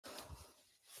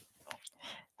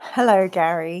Hello,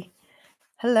 Gary.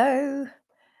 Hello.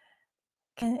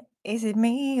 Is it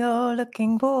me you're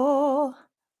looking for?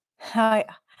 Hi.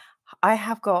 I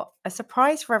have got a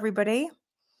surprise for everybody.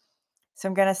 So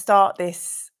I'm going to start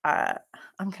this. I'm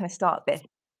going to start this.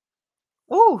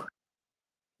 Oh,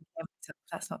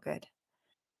 that's not good.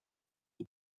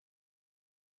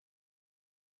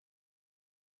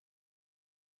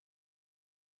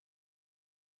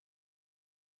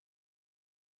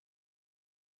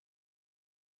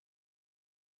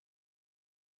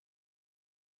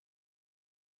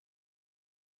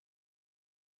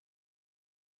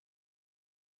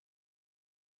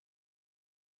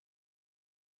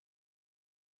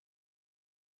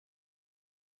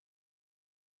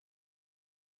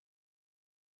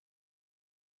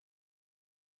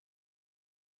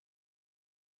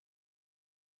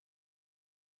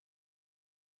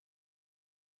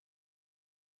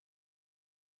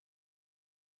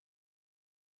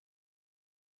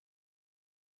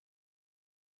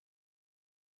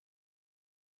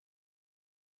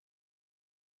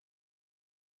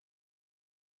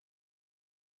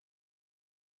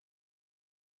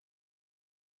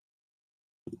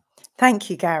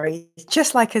 Thank you, Gary.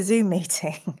 Just like a Zoom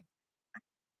meeting.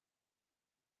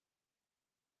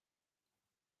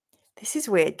 This is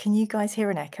weird. Can you guys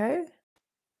hear an echo?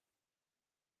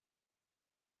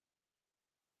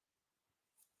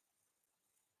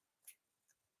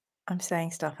 I'm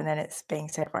saying stuff and then it's being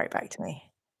said right back to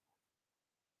me.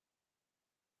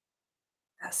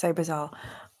 That's so bizarre.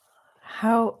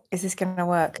 How is this going to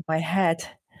work in my head?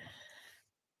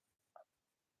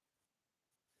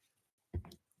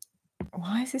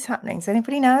 Why is this happening? Does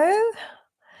anybody know?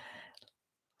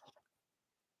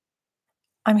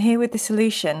 I'm here with the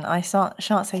solution. I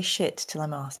shan't say shit till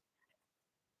I'm asked.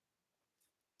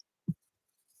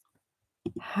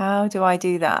 How do I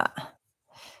do that?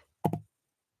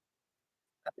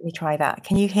 Let me try that.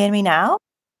 Can you hear me now?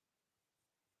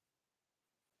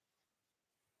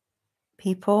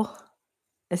 People,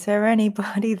 is there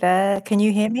anybody there? Can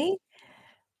you hear me?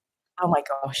 Oh my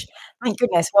gosh. Thank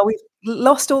goodness. Well, we've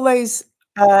lost all those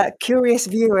curious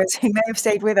viewers who may have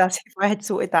stayed with us if I had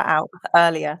sorted that out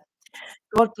earlier.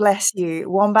 God bless you.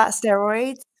 Wombat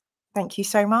steroids, thank you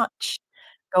so much.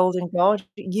 Golden God,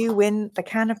 you win the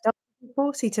can of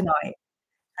WD-40 tonight.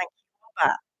 Thank you,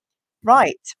 Wombat.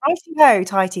 Right, righty ho,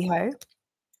 tighty ho.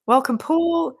 Welcome,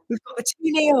 Paul. We've got the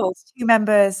 2 Neils, 2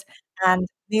 members, and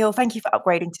Neil, thank you for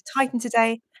upgrading to Titan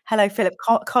today. Hello, Philip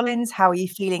Collins. How are you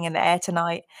feeling in the air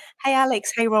tonight? Hey,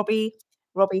 Alex. Hey, Robbie.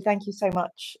 Robbie, thank you so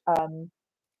much.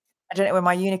 I don't know where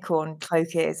my unicorn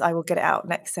cloak is. I will get it out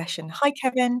next session. Hi,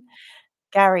 Kevin.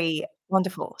 Gary,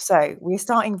 wonderful. So we're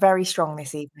starting very strong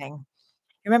this evening.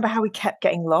 Remember how we kept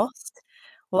getting lost?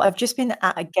 Well, I've just been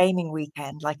at a gaming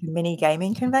weekend, like a mini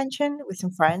gaming convention with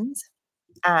some friends,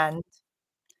 and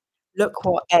look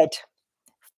what Ed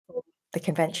from the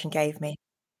convention gave me.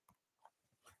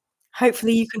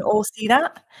 Hopefully, you can all see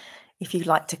that. If you'd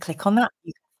like to click on that,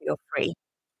 you can feel free.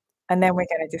 And then we're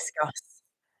going to discuss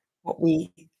what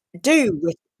we do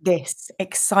with this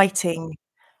exciting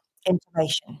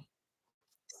information.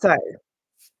 So, the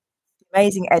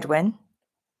amazing Edwin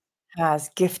has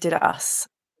gifted us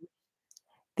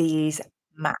these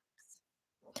maps.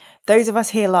 Those of us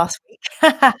here last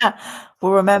week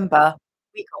will remember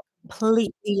we got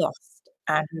completely lost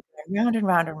and we were going round and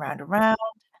round and round and round.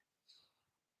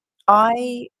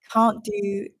 I can't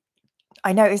do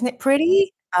I know, isn't it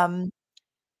pretty? I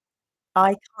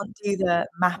can't do the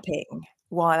mapping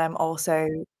while I'm also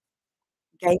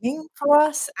gaming for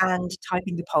us and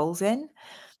typing the polls in.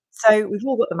 So we've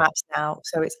all got the maps now,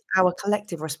 so it's our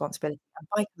collective responsibility, and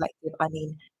by collective, I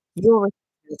mean your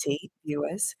responsibility,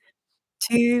 viewers,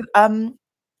 to,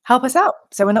 help us out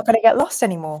so we're not gonna get lost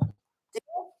anymore.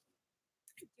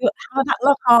 Deal? How about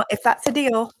Lockhart, if that's a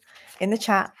deal, in the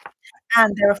chat.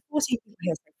 And there are 14 people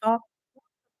here so far.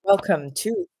 Welcome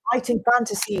to Fighting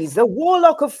Fantasies, the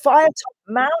Warlock of Firetop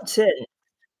Mountain.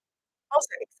 Also,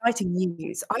 exciting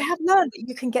news. I have learned that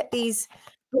you can get these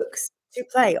books to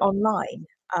play online.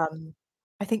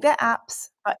 I think they're apps,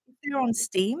 but if they're on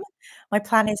Steam, my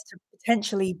plan is to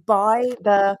potentially buy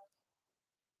the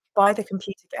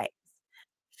computer game,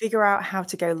 figure out how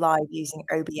to go live using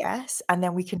OBS, and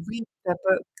then we can read the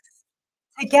book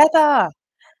together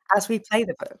as we play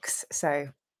the books. So,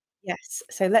 yes.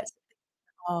 So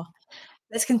uh,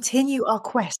 let's continue our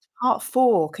quest. Part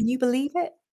 4. Can you believe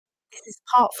it? This is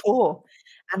part 4,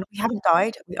 and we haven't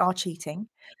died, we are cheating.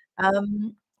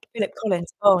 Um, Philip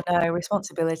Collins, oh no,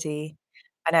 responsibility.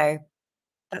 I know,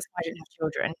 that's why I don't have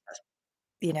children,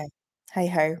 you know, hey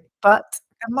ho. But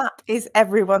a map is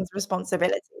everyone's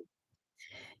responsibility.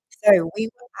 So we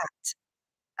were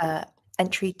uh,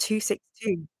 entry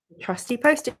 262, the trusty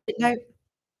Post-it note.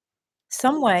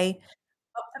 Some way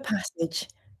up the passage,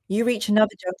 you reach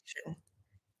another junction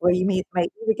where you may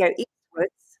either go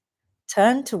eastwards,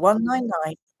 turn to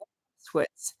 199, or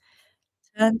westwards,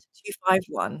 turn to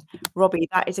 251. Robbie,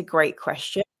 that is a great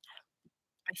question.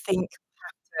 I think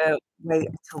we'll have to wait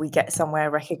until we get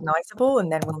somewhere recognizable,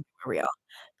 and then we'll know where we are.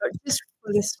 But just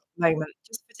for this moment,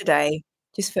 just for today,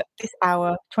 just for this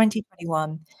hour,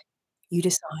 2021, you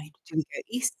decide, do we go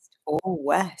east or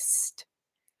west?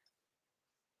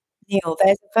 Neil,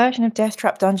 there's a version of Death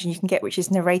Trap Dungeon you can get which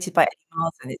is narrated by Eddie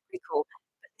Marsan, it's pretty cool.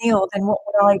 But Neil, then what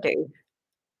would I do?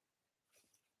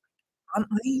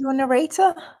 Aren't I your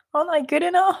narrator? Aren't I good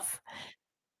enough?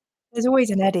 There's always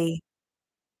an Eddie.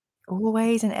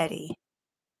 Always an Eddie.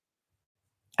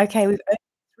 Okay, we've earned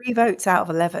 3 votes out of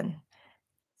 11.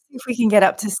 See if we can get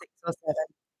up to 6 or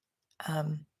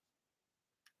 7.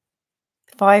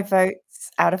 5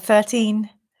 votes out of 13.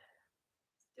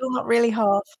 Still not really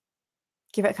half.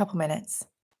 Give it a couple minutes.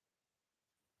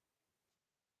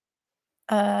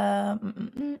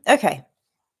 Okay.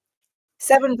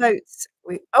 7 votes.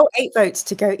 8 votes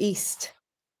to go east.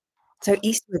 So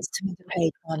eastwards turn to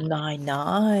page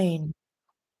 199.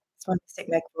 It's my Mystic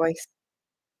Meg voice.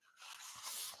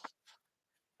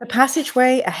 The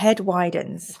passageway ahead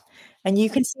widens, and you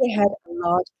can see ahead a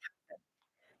large cabin.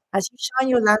 As you shine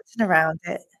your lantern around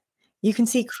it, you can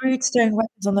see crude stone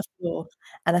weapons on the floor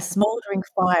and a smouldering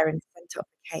fire in the center of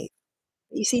the cave,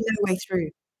 but you see no way through.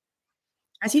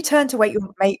 As you turn to make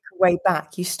your way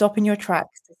back, you stop in your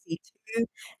tracks to see 2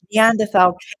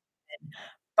 Neanderthal cavemen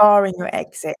barring your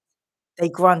exit. They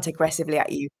grunt aggressively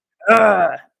at you.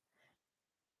 Ugh!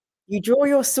 You draw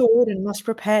your sword and must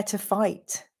prepare to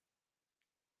fight.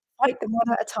 Fight them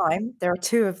one at a time. There are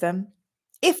 2 of them.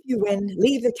 If you win,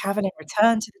 leave the cavern and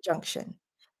return to the junction.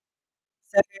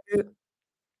 So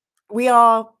we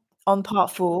are on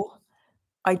part 4.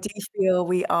 I do feel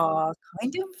we are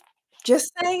kind of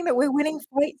just saying that we're winning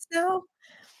fights now.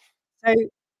 So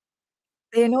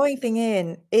the annoying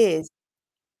thing is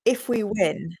if we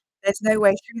win, there's no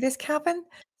way through this cavern,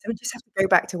 so we just have to go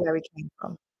back to where we came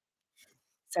from.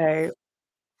 So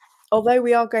although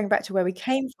we are going back to where we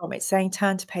came from, it's saying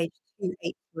turn to page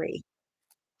 283.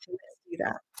 So let's do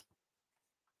that.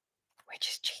 We're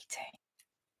just cheating.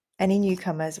 Any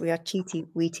newcomers, we are cheaty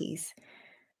wheaties.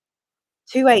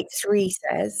 283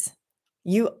 says,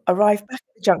 you arrive back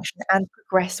at the junction and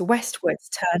progress westwards,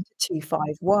 turn to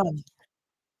 251.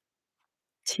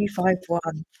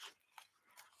 251.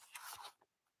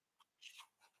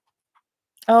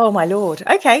 Oh my lord.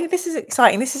 Okay, this is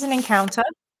exciting. This is an encounter.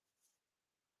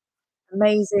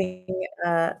 Amazing,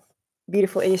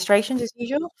 beautiful illustrations as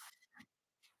usual.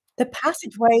 The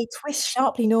passageway twists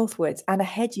sharply northwards, and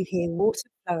ahead you hear water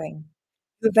flowing.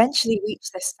 You eventually reach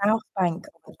the south bank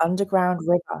of an underground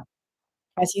river.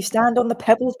 As you stand on the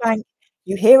pebbled bank,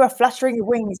 you hear a fluttering of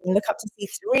wings and look up to see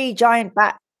 3 giant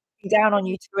bats looking down on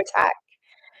you to attack.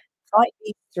 Fight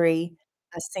these 3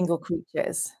 as single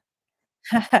creatures.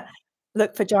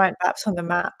 Look for giant bats on the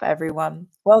map, everyone.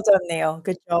 Well done, Neil.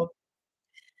 Good job.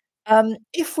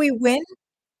 If we win,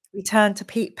 we turn to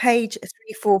page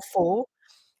 344,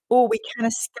 or we can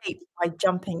escape by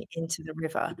jumping into the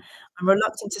river. I'm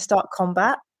reluctant to start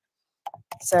combat,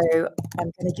 so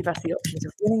I'm going to give us the options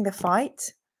of winning the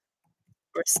fight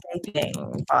or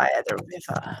escaping via the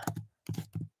river.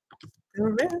 The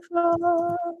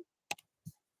river.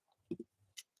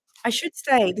 I should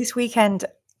say, this weekend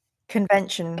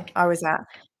convention I was at,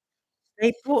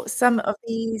 they brought some of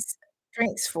these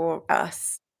drinks for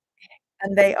us,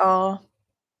 and they are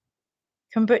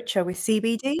kombucha with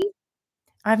CBD.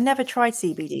 I've never tried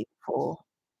CBD before.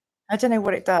 I don't know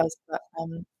what it does, but,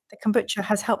 the kombucha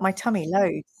has helped my tummy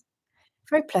loads.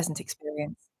 Very pleasant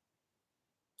experience.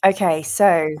 Okay,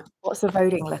 so what's the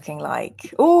voting looking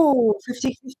like? Ooh,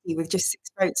 50-50 with just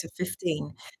 6 votes of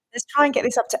 15. Let's try and get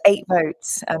this up to 8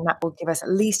 votes, and that will give us at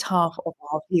least half of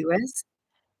our viewers.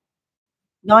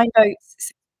 9 votes,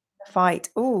 6 in the fight.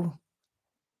 Ooh,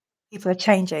 people are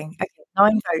changing. Okay,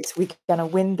 9 votes, we're gonna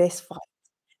win this fight.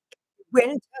 Win,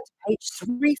 turn to page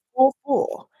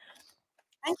 344.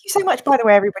 Thank you so much, by the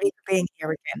way, everybody, for being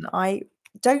here again. I'm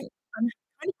kind of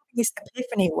having this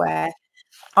epiphany where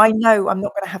I know I'm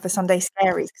not gonna have the Sunday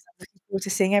scaries because I'm looking forward to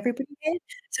seeing everybody here.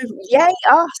 So yay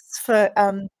us for,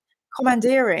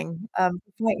 commandeering,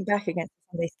 fighting back against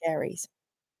the Sunday scaries.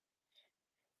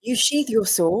 You sheathe your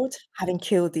sword, having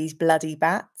killed these bloody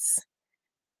bats.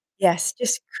 Yes,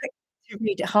 just quick to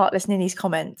read Heartless Ninny's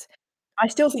comment. I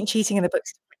still think cheating in the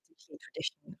books is a British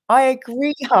tradition. I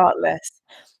agree, Heartless.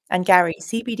 And Gary,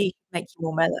 CBD can make you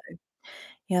more mellow.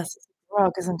 Yes, it's a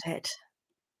drug, isn't it?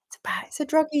 It's a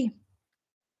druggie.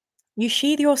 You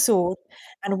sheathe your sword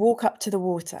and walk up to the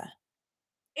water.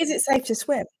 Is it safe to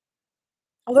swim?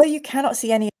 Although you cannot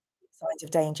see any signs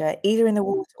of danger, either in the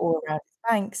water or around its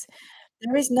banks,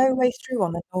 there is no way through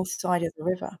on the north side of the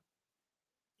river.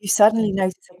 You suddenly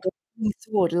notice a gleaming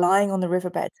sword lying on the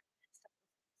riverbed.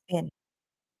 In.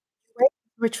 You wait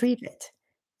to retrieve it.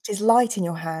 It is light in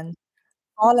your hand,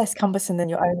 far less cumbersome than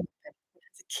your own weapon. It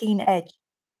has a keen edge.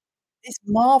 This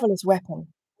marvelous weapon,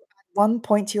 1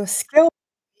 point to your skill.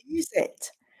 Use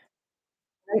it.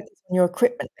 Note this on your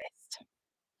equipment list.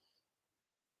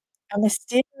 A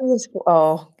mysterious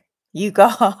oh, you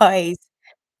guys. Anyone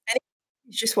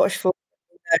who's just watched full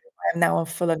I am now on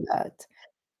full alert.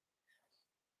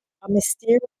 A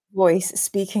mysterious voice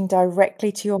speaking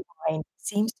directly to your mind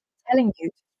seems to be telling you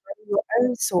to throw your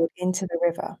own sword into the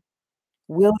river.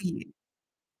 Will you?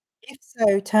 If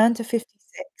so, turn to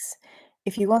 56.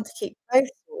 If you want to keep both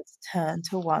swords, turn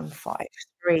to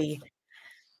 153.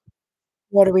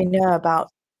 What do we know about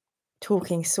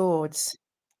talking swords?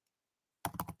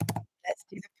 Let's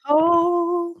do the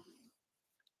poll.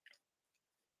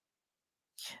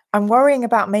 I'm worrying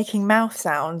about making mouth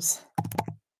sounds.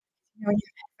 You know, when you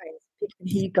have headphones, people can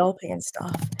hear you gulping and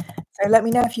stuff. So let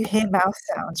me know if you hear mouth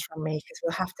sounds from me because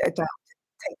we'll have to adapt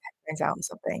and take the headphones out or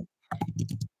something.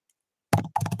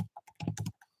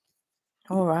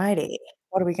 Alrighty.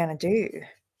 What are we gonna do?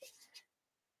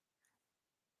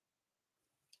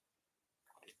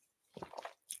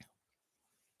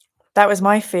 That was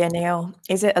my fear, Neil.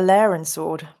 Is it a Laren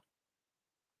sword?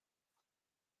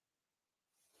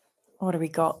 What do we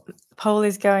got? Poll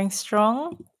is going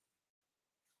strong.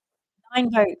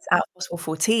 9 votes out of possible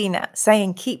 14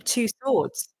 saying keep 2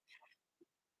 swords.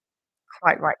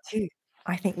 Quite right too.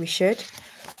 I think we should.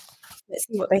 Let's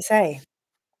see what they say.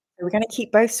 So we're gonna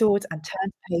keep both swords and turn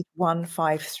to page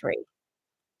 153.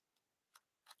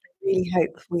 Really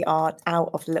hope we are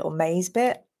out of the little maze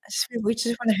bit. We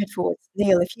just wanna head forwards.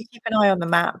 Neil, if you keep an eye on the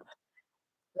map,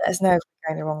 let us know if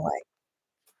we're going the wrong way.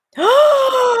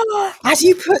 As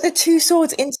you put the 2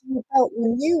 swords into your belt, your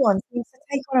new one seems to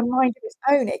take on a mind of its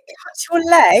own. It cuts your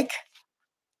leg,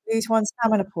 lose 1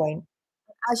 stamina point.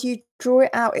 As you draw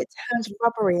it out, it turns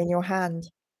rubbery in your hand.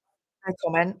 No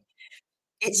comment.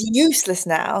 It's useless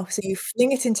now, so you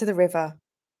fling it into the river.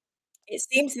 It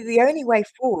seems that the only way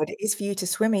forward is for you to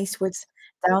swim eastwards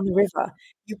down the river.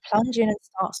 You plunge in and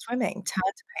start swimming.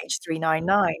 Turn to page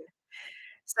 399.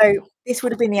 So this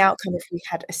would have been the outcome if we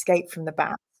had escaped from the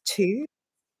bat. 2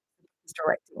 is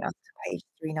directing us to page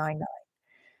 399.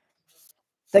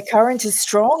 The current is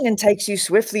strong and takes you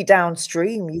swiftly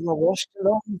downstream. You are washed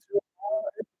along through a narrow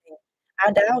opening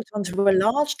and out onto a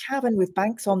large cavern with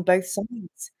banks on both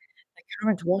sides. The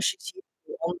current washes you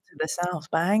onto the south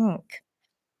bank.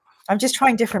 I'm just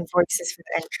trying different voices for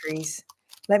the entries.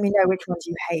 Let me know which ones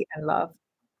you hate and love.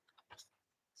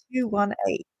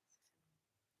 218.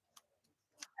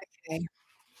 Okay.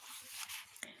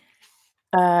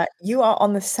 You are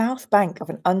on the south bank of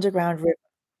an underground river,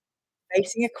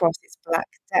 facing across its black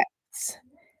depths.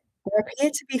 There appear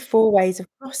to be 4 ways of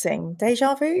crossing.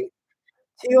 Deja vu?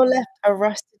 To your left, a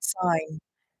rusted sign.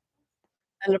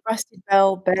 A rusted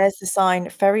bell bears the sign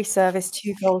 "Ferry service,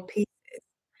 2 gold pieces."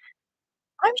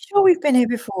 I'm sure we've been here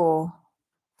before.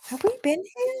 Have we been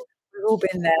here? We've all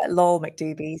been there. Lol,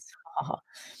 McDoobies.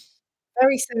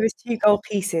 Ferry service, 2 gold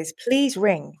pieces. Please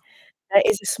ring. There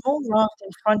is a small raft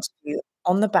in front of you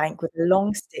on the bank with a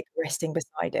long stick resting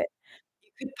beside it.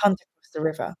 You could punt across the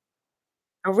river.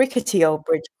 A rickety old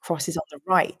bridge crosses on the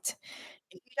right.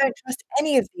 If you don't trust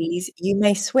any of these, you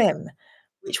may swim.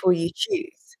 Which will you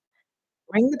choose?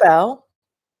 Ring the bell,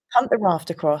 punt the raft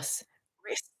across,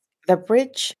 risk the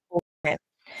bridge, or swim.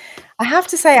 I have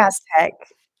to say, Aztec,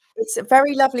 it's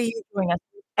very lovely you join us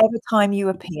every time you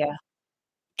appear.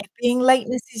 If being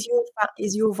lateness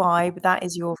is your vibe, that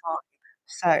is your vibe.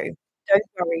 So don't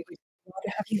worry, we'd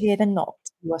rather have you here than not.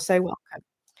 You are so welcome.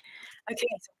 Okay,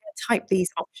 so I'm gonna type these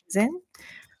options in.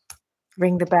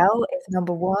 Ring the bell is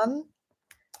number 1.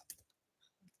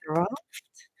 Raft.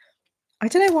 I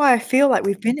don't know why I feel like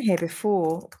we've been here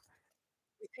before.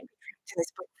 We could be trapped in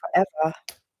this book forever.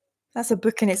 That's a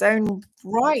book in its own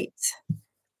right.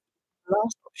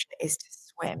 Last option is to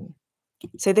swim.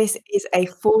 So this is a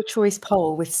 4-choice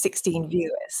poll with 16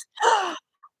 viewers.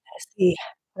 Let's see.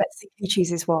 Let's see who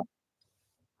chooses what.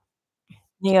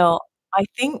 Neil, I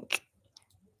think,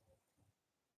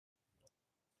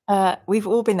 we've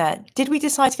all been there. Did we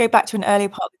decide to go back to an earlier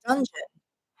part of the dungeon?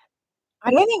 I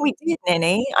don't think we did,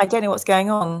 Ninny. I don't know what's going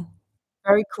on.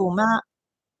 Very cool map.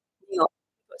 Neil,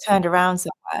 we got turned around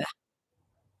somewhere.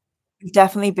 We've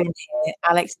definitely been here.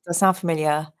 Alex, does that sound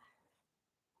familiar?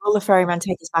 Will the ferryman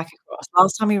take us back across?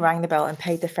 Last time we rang the bell and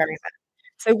paid the ferryman.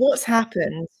 So what's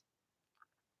happened,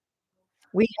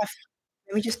 we have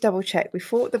let me just double check. We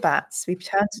fought the bats, we've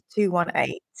turned to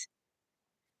 218,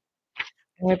 and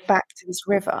we're back to this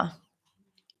river.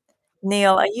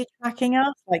 Neil, are you tracking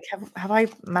us? Like, have I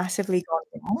massively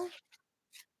gone wrong?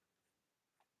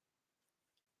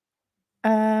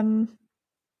 Um,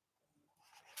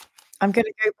 I'm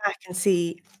gonna go back and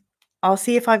see. I'll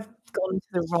see if I've gone to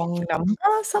the wrong number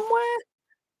somewhere.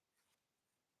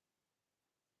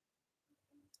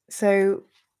 So,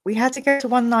 we had to go to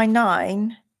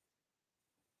 199,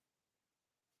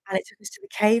 and it took us to the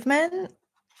cavemen?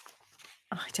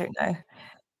 Oh, I don't know.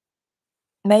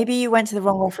 Maybe you went to the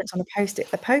wrong reference on the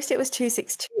Post-it. The Post-it was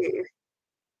 262,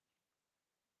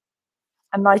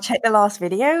 and I checked the last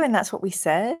video, and that's what we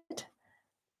said.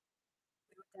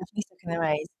 Definitely stuck in the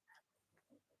maze.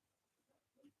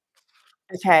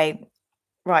 Okay,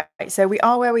 right, so we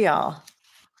are where we are.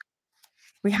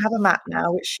 We have a map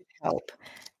now, which should help.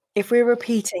 If we're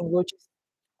repeating, we'll just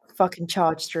fucking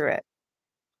charge through it.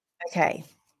 Okay,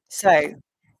 so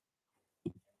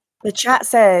the chat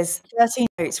says 13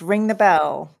 notes, ring the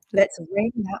bell. Let's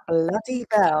ring that bloody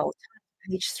bell.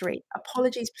 Page 3.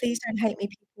 Apologies, please don't hate me,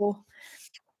 people.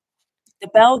 The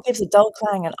bell gives a dull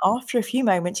clang, and after a few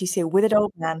moments, you see a withered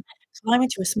old man climb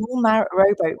into a small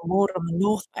rowboat moored on the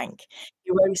north bank.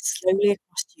 He rows slowly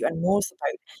across to you and moors the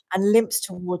boat and limps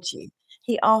towards you.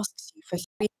 He asks you for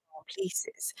 3 more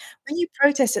pieces. When you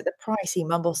protest at the price, he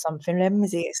mumbles some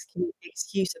flimsy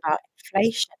excuse about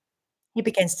inflation. He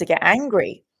begins to get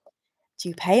angry. Do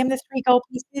you pay him the 3 gold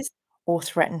pieces or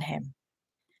threaten him?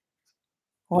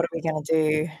 What are we gonna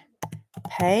do?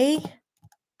 Pay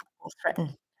or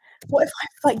threaten? What if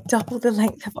I like double the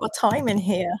length of our time in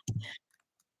here?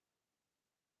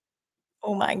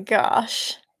 Oh my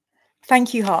gosh.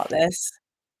 Thank you, Heartless.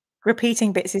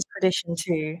 Repeating bits is tradition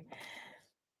too.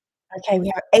 Okay,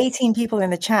 we have 18 people in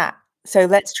the chat, so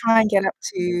let's try and get up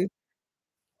to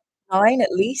 9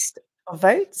 at least of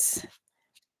votes.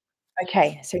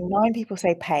 Okay, so 9 people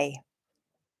say pay.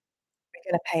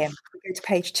 We're gonna pay him. We go to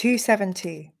page 272.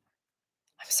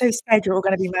 I'm so scared you're all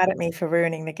gonna be mad at me for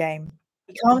ruining the game.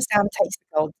 He calms down and takes the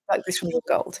gold, like this from your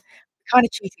gold. Kind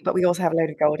of cheating, but we also have a load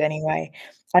of gold anyway,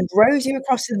 and rows you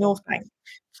across to the north bank.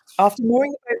 After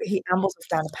mooring the boat, he ambles off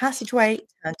down the passageway.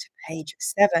 Turn to page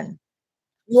 7.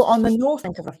 You're on the north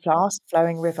bank of a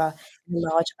fast-flowing river in a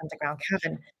large underground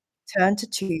cavern. Turn to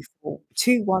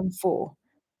 214.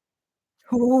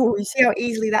 Ooh, you see how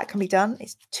easily that can be done?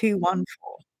 It's 214.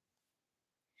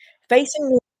 Facing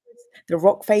northwards, the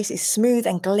rock face is smooth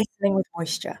and glistening with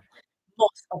moisture.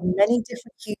 Moss of many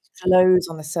different hues glows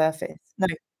on the surface. No,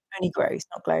 only grows,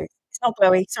 not glows. It's not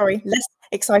glowy, sorry, less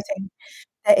exciting.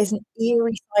 There is an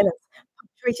eerie silence,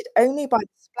 punctuated only by the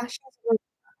splashing of the water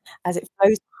as it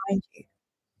flows behind you.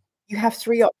 You have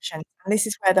 3 options, and this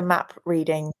is where the map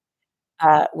reading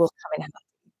will come in handy.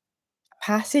 A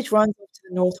passage runs off to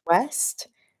the northwest,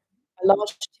 a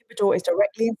large timber door is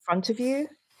directly in front of you,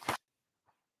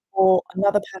 or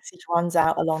another passage runs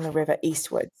out along the river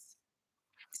eastwards.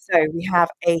 So we have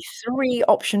a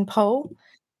 3-option poll.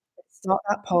 Let's start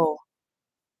that poll.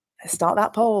 Let's start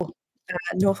that poll.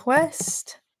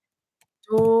 Northwest,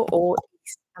 door, or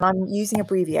east? And I'm using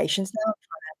abbreviations now, trying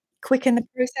to quicken the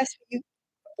process for you,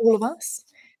 all of us.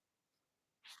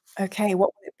 Okay,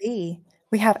 what would it be?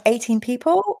 We have 18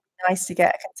 people. Nice to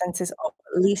get a consensus of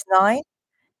at least 9.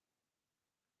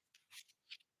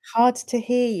 Hard to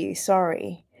hear you,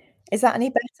 sorry. Is that any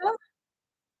better?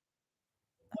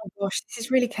 Oh gosh, this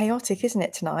is really chaotic, isn't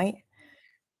it, tonight?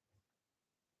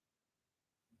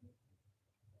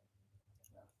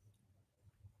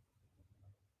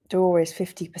 Door is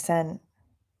 50%.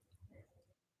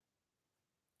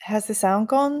 Has the sound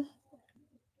gone?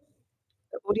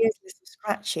 The audio is a little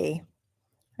scratchy.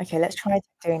 Okay, let's try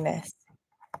doing this.